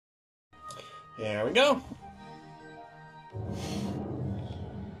There we go.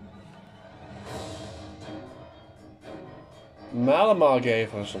 Malamar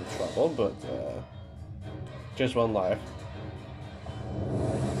gave her some trouble, but just one life.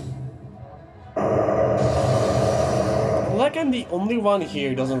 Like I'm the only one here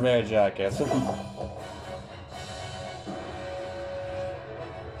who doesn't wear jackets.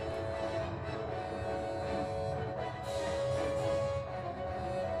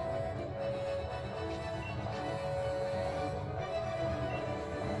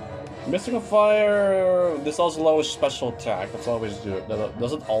 Mystical Fire, this also lowers special attack. Let's always do it.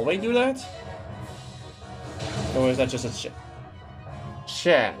 Does it always do that? Or is that just a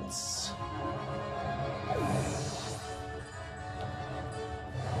chance?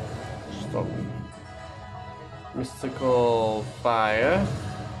 Stop. Mystical Fire.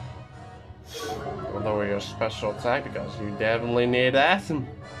 Lower your special attack because you definitely need that.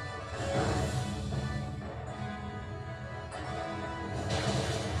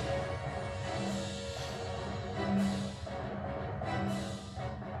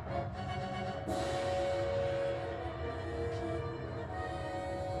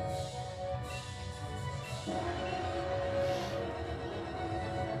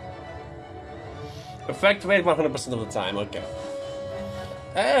 Effect rate 100% of the time, okay.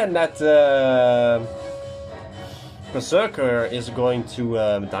 And that Berserker is going to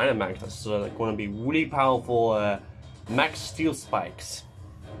Dynamax us, so it's going to be really powerful max steel spikes.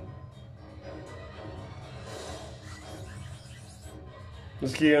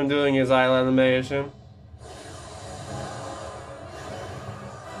 Just keep him doing his eye animation.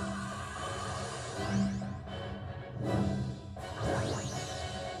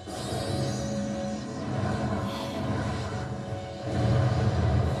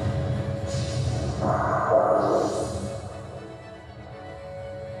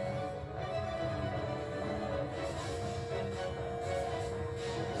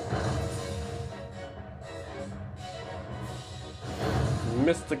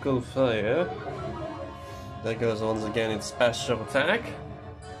 Mystical Fire. That goes once again its special attack.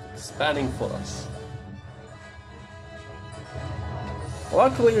 Expanding Force.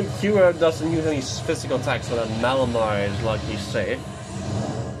 Luckily Kyurem doesn't use any physical attacks, so that Malamar is lucky safe.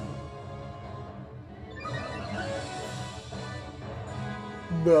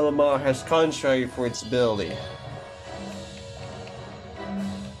 Malamar has Contrary for its ability.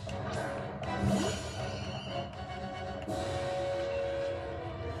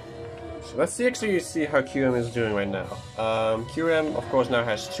 Let's actually see how Kyurem is doing right now. Kyurem, of course, now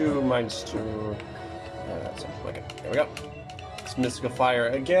has 2 -2. Okay, here we go. It's Mystical Fire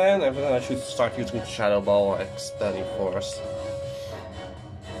again. After that, I should start using Shadow Ball or Expanding Force.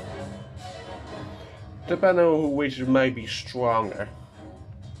 Depending on which might be stronger.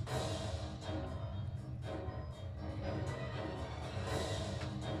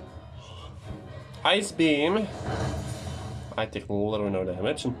 Ice Beam. I take little or no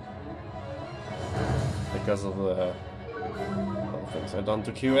damage. Because of the things I've done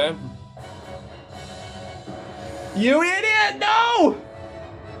to Kyurem. You idiot! No!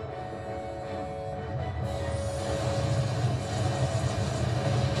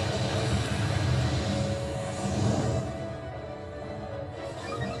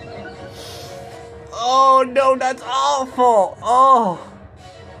 Oh no, that's awful! Oh!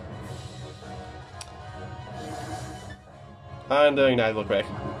 I'm doing that real quick.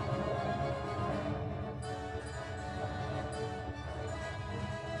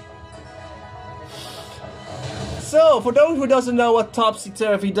 So, for those who doesn't know what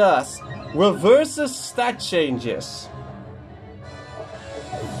Topsy-Turvy does, reverses stat changes.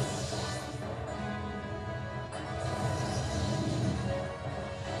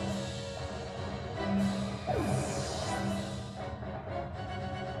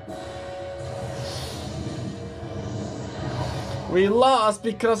 We lost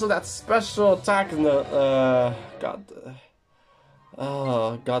because of that special attack and the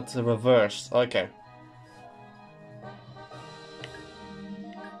got reversed. Okay.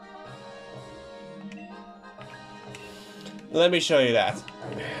 Let me show you that.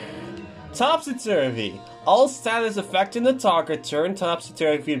 Topsy-Turvy. All status affecting the target turn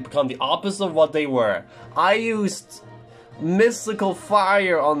topsy-turvy to become the opposite of what they were. I used Mystical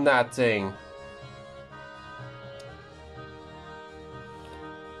Fire on that thing.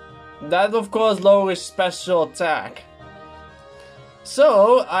 That of course lowers special attack.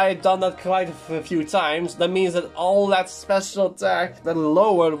 So, I've done that quite a few times. That means that all that special attack that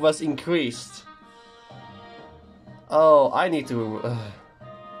lowered was increased. Oh, I need to...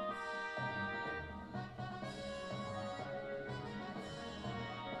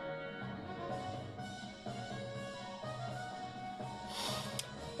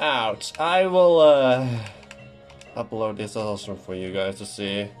 out. I will upload this also for you guys to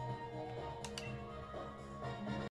see.